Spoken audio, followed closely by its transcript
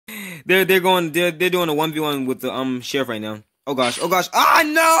They're doing a 1v1 with the sheriff right now. Oh gosh, oh gosh. Ah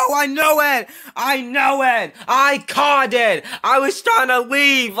no, I know it! I caught it! I was trying to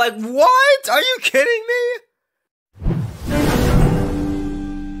leave. Like what? Are you kidding me?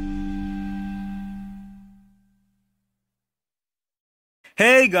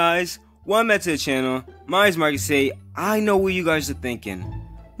 Hey guys, welcome back to the channel. My name is Mark. Say, I know what you guys are thinking.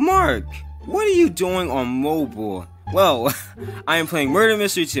 Mark, what are you doing on mobile? Well, I am playing Murder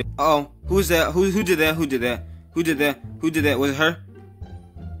Mystery 2. Oh, who's that? Who did that? Who did that? Who did that? Who did that? Was it her?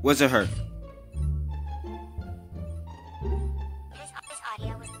 Was it her?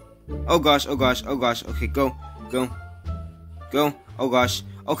 Oh gosh, oh gosh, oh gosh. Okay, go. Oh gosh.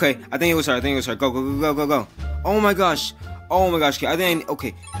 Okay, I think it was her. Go. Oh my gosh. Okay,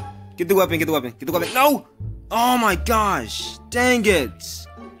 okay. Get the weapon. No! Oh my gosh. Dang it.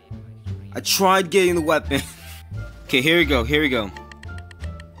 I tried getting the weapon. Okay, here we go.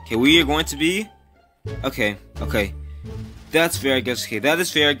 Okay, we are going to be... Okay. That's fair, I guess. Okay, that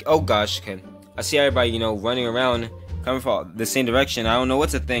is fair. Oh gosh, okay. I see everybody, running around, coming from the same direction. I don't know what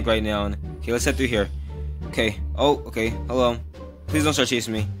to think right now. Okay, let's head through here. Okay. Oh, okay. Hello. Please don't start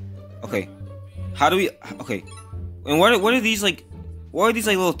chasing me. Okay. How do we... Okay. And what are these, like... What are these,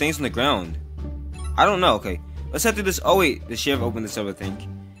 like, little things on the ground? I don't know. Okay. Let's head through this... Oh, wait. The sheriff opened this up, I think.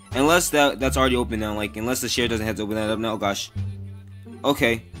 Unless that's already open now. Like, unless the sheriff doesn't have to open that up now. Oh, gosh.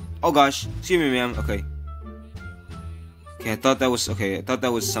 Okay. Oh, gosh. Excuse me, ma'am. Okay. Okay, I thought that was... Okay, I thought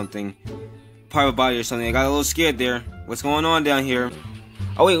that was something. Part of a body or something. I got a little scared there. What's going on down here?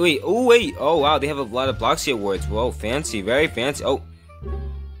 Oh, wait. Oh, wait. Oh, wow. They have a lot of Bloxy awards. Whoa, fancy. Very fancy. Oh.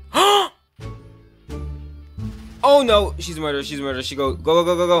 Oh no, she's a murderer. She go.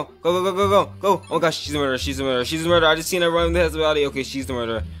 Oh my gosh, she's a murderer. I just seen her run with the body. Okay, she's the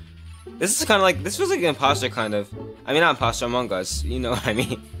murderer. This is kind of like, this feels like an imposter kind of. I mean, not imposter, Among Us. You know what I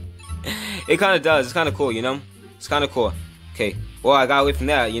mean? It kind of does. It's kind of cool, It's kind of cool. Okay, well, I got away from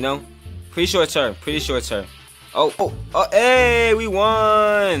that, Pretty sure it's her. Oh, hey, we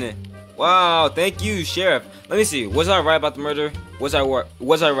won. Wow, thank you, Sheriff. Let me see. Was I right about the murder? Was I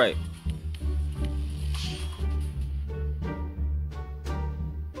right?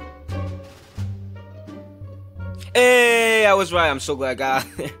 Hey, I was right. I'm so glad I got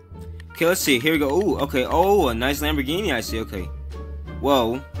it. Okay, let's see. Here we go. Ooh, okay. Oh, a nice Lamborghini, I see. Okay.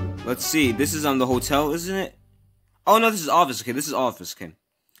 Whoa. Let's see. This is the hotel, isn't it? Oh, no, this is office. Okay, this is office. Okay.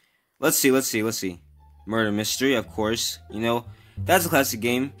 Let's see. Murder mystery, of course. That's a classic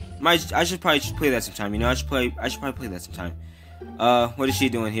game. I should probably play that sometime. I should probably play that sometime. What is she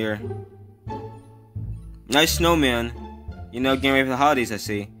doing here? Nice snowman. Getting ready for the holidays, I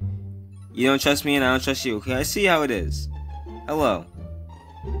see. You don't trust me and I don't trust you. Okay, I see how it is. Hello.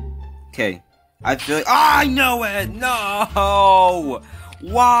 Okay. I feel like... Oh, I know it! No!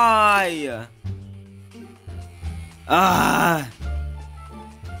 Why?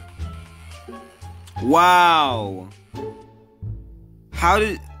 Wow. How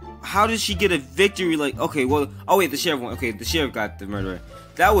did she get a victory? Like, okay, well... Oh, wait, the sheriff won. Okay, the sheriff got the murderer.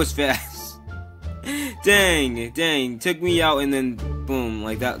 That was fast. Dang. Took me out and then... Boom,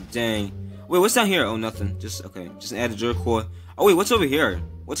 like that. Dang. Wait, what's down here? Oh, nothing. Just an added drawer core. Oh, wait, what's over here?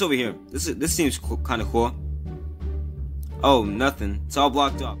 This seems kind of cool. Oh, nothing. It's all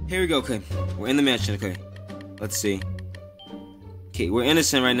blocked off. Here we go. Okay, we're in the mansion. Okay, let's see. Okay, we're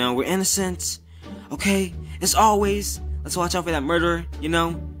innocent right now. We're innocent. Okay, as always, let's watch out for that murderer.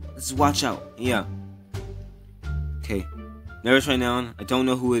 Let's watch out. Yeah. Okay, nervous right now. I don't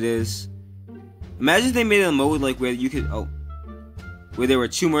know who it is. Imagine if they made a mode like where you could. Oh. Where there were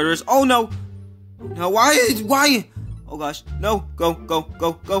two murderers. Oh no! No, why? Oh gosh, no! Go!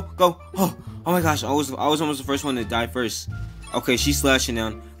 Oh my gosh, I was almost the first one to die first. Okay, she's slashing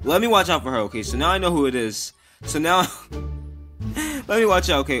down. Let me watch out for her. Okay, so now I know who it is. So now, let me watch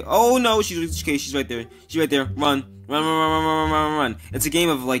out. Okay. Oh no, she's right there. Run! It's a game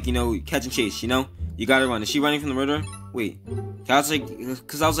of catch and chase. You gotta run. Is she running from the murderer? Wait, I was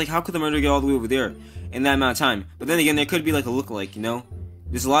like, how could the murderer get all the way over there in that amount of time? But then again, there could be like a lookalike,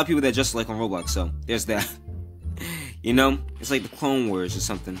 There's a lot of people that just like on Roblox, so there's that. It's like the Clone Wars or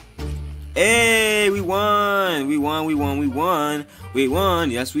something. Hey, we won!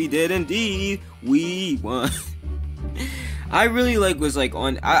 Yes, we did indeed. We won. I really was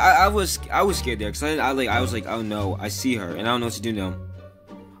on. I was scared there because I was like, oh no, I see her and I don't know what to do now.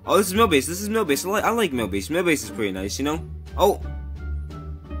 Oh, this is mill base. I like mill base. Mill base is pretty nice, Oh.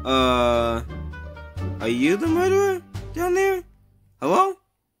 Are you the murderer down there? Hello?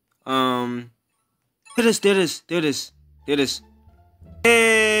 There it is.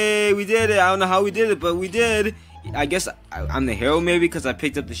 Hey, we did it. I don't know how we did it, but we did. I guess I'm the hero maybe because I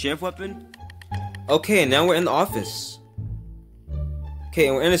picked up the sheriff weapon. Okay, and now we're in the office. Okay,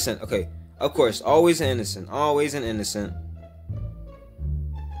 and we're innocent. Okay, of course, always an innocent. Always an innocent.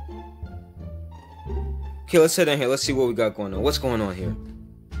 Okay, let's head in here. Let's see what we got going on. What's going on here?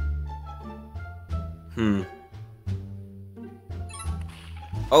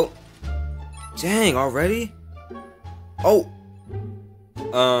 Oh. Dang, already? Oh.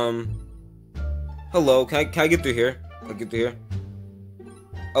 Hello, can I get through here? Can I get through here?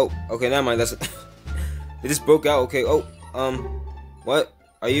 Oh, okay, never mind. That's it. It just broke out. Okay. Oh, what?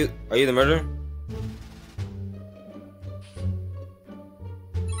 Are you the murderer?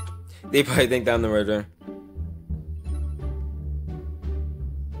 They probably think that I'm the murderer.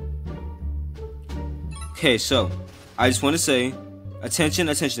 Okay, so I just want to say, attention,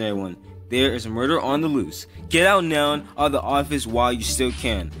 attention, everyone. There is a murder on the loose. Get out now of the office while you still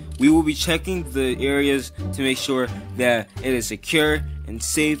can. We will be checking the areas to make sure that it is secure and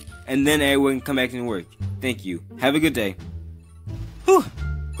safe, and then everyone can come back to work. Thank you. Have a good day. Whew.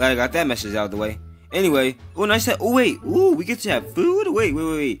 Glad I got that message out of the way. Anyway, oh, nice. Oh, wait. Ooh, we get to have food?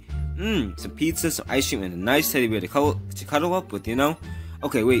 Wait. Some pizza, some ice cream, and a nice teddy bear to cuddle up with, you know?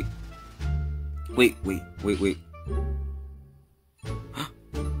 Okay, wait. Wait.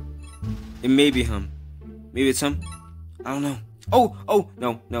 It may be him. Maybe it's him. I don't know. Oh,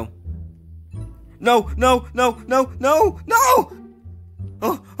 no. No. Oh,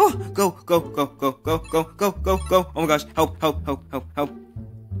 go. Oh my gosh, help.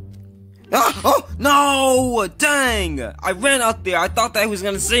 Oh, no, dang. I ran out there. I thought that he was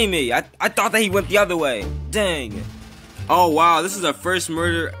gonna see me. I thought that he went the other way. Dang. Oh, wow, this is our first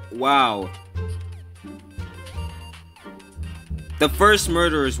murder. Wow. The first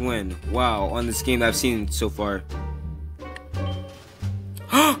murderers win. Wow, on this game that I've seen so far.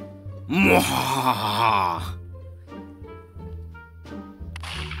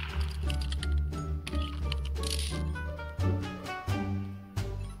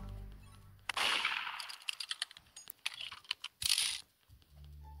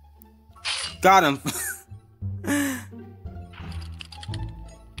 Got him.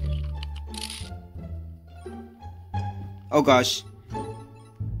 Oh gosh.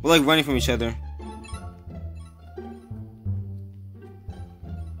 We're like running from each other.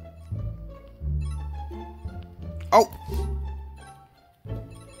 Oh!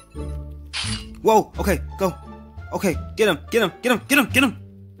 Whoa, okay, go. Okay, get him.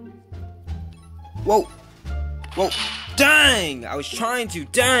 Whoa. Dang! I was trying to,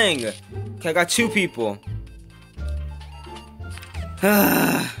 dang! Okay, I got 2 people.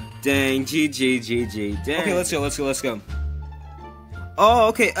 Dang, GG. Dang. Okay, let's go. Oh,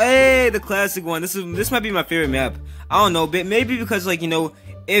 okay. Hey, the classic one. This might be my favorite map. I don't know, but maybe because, like, you know,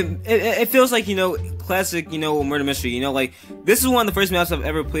 it feels like, you know, classic, you know, murder mystery. You know, like, this is one of the first maps I've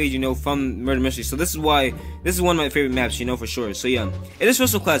ever played, you know, from murder mystery. So this is one of my favorite maps, you know, for sure. So yeah, it is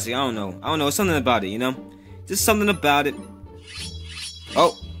so classic. I don't know. It's something about it, you know, just something about it.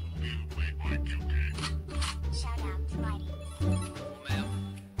 Oh.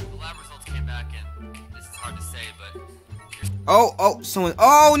 Oh, someone.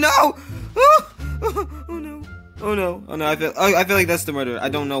 Oh no! Oh no! I feel like that's the murderer. I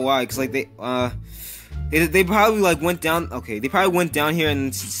don't know why, cause like they probably like went down. Okay, they probably went down here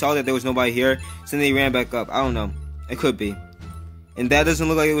and saw that there was nobody here, so then they ran back up. I don't know. It could be. And that doesn't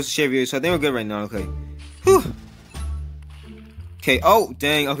look like it was Chevy, so I think we're good right now. Okay. Whew. Okay. Oh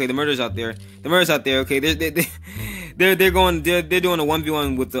dang. Okay, the murder's out there. Okay, they're doing a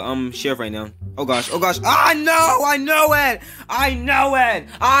 1v1 with the sheriff right now. Oh gosh. I know it.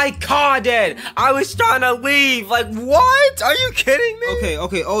 I caught it. I was trying to leave. Like, what? Are you kidding me?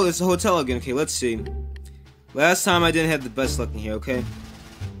 Okay. Oh, it's a hotel again. Okay, let's see. Last time I didn't have the best luck in here. Okay,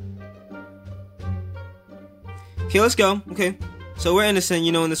 let's go. Okay, so we're innocent,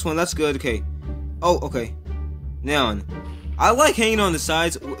 you know, in this one. That's good. Okay. Oh, okay. Now, I like hanging on the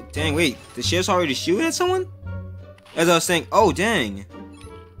sides. Dang, wait. The sheriff's already shooting at someone? As I was saying, oh, dang.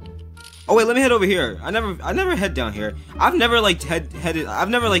 Oh, wait, let me head over here. I never head down here. I've never, like, I've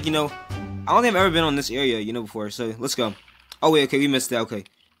never, like, you know, I don't think I've ever been on this area, you know, before. So, let's go. Oh, wait, okay, we missed that. Okay.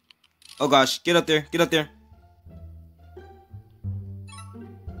 Oh, gosh. Get up there.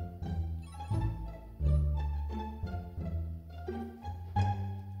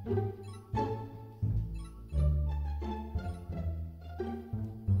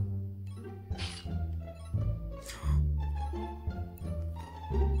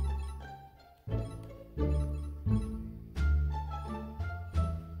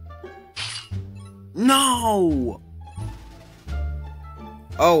 No!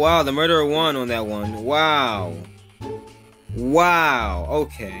 Oh wow, the murderer won on that one. Wow. Wow.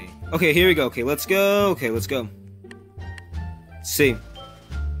 Okay. Okay, here we go. Okay, let's go. Okay, let's go. Let's see.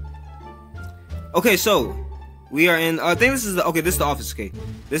 Okay, so we are in. I think this is the. Okay, this is the office. Okay,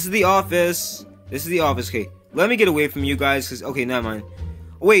 this is the office. This is the office. Okay, let me get away from you guys, cause okay, never mind.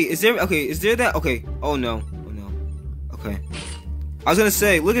 Wait, is there? Okay, is there that? Okay. Oh no. Oh no. Okay. I was gonna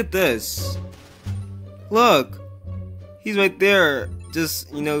say, look at this. Look, he's right there,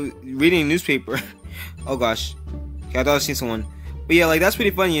 just reading a newspaper. Oh gosh. Okay, I thought I seen someone. But yeah, like that's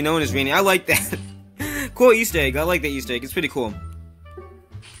pretty funny, when it's raining. I like that. Cool Easter egg. I like that Easter egg. It's pretty cool.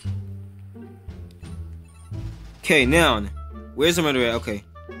 Okay, now, where's the murderer? Okay.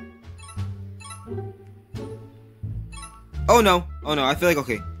 Oh no, I feel like,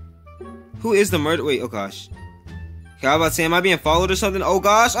 okay. Who is the murderer? Wait, oh gosh. Okay, I was about to say, am I being followed or something? Oh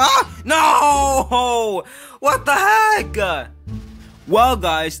gosh, no! What the heck? Well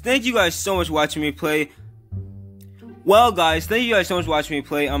guys, thank you guys so much for watching me play.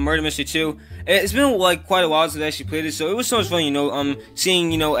 Murder Mystery 2. It's been like quite a while since I actually played it, so it was so much fun,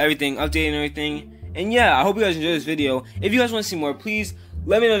 seeing, everything, updating and everything. And yeah, I hope you guys enjoyed this video. If you guys want to see more, please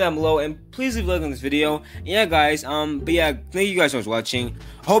let me know down below, and please leave a like on this video. Yeah, guys, but yeah, thank you guys so much for watching.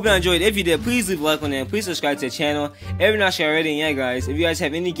 Hope you enjoyed. If you did, please leave a like on it, and please subscribe to the channel if you're not sure already. And yeah, guys, if you guys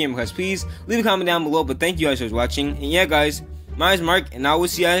have any game requests, please leave a comment down below. But thank you guys for watching. And yeah, guys, my name is Mark, and I will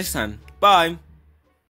see you guys next time. Bye.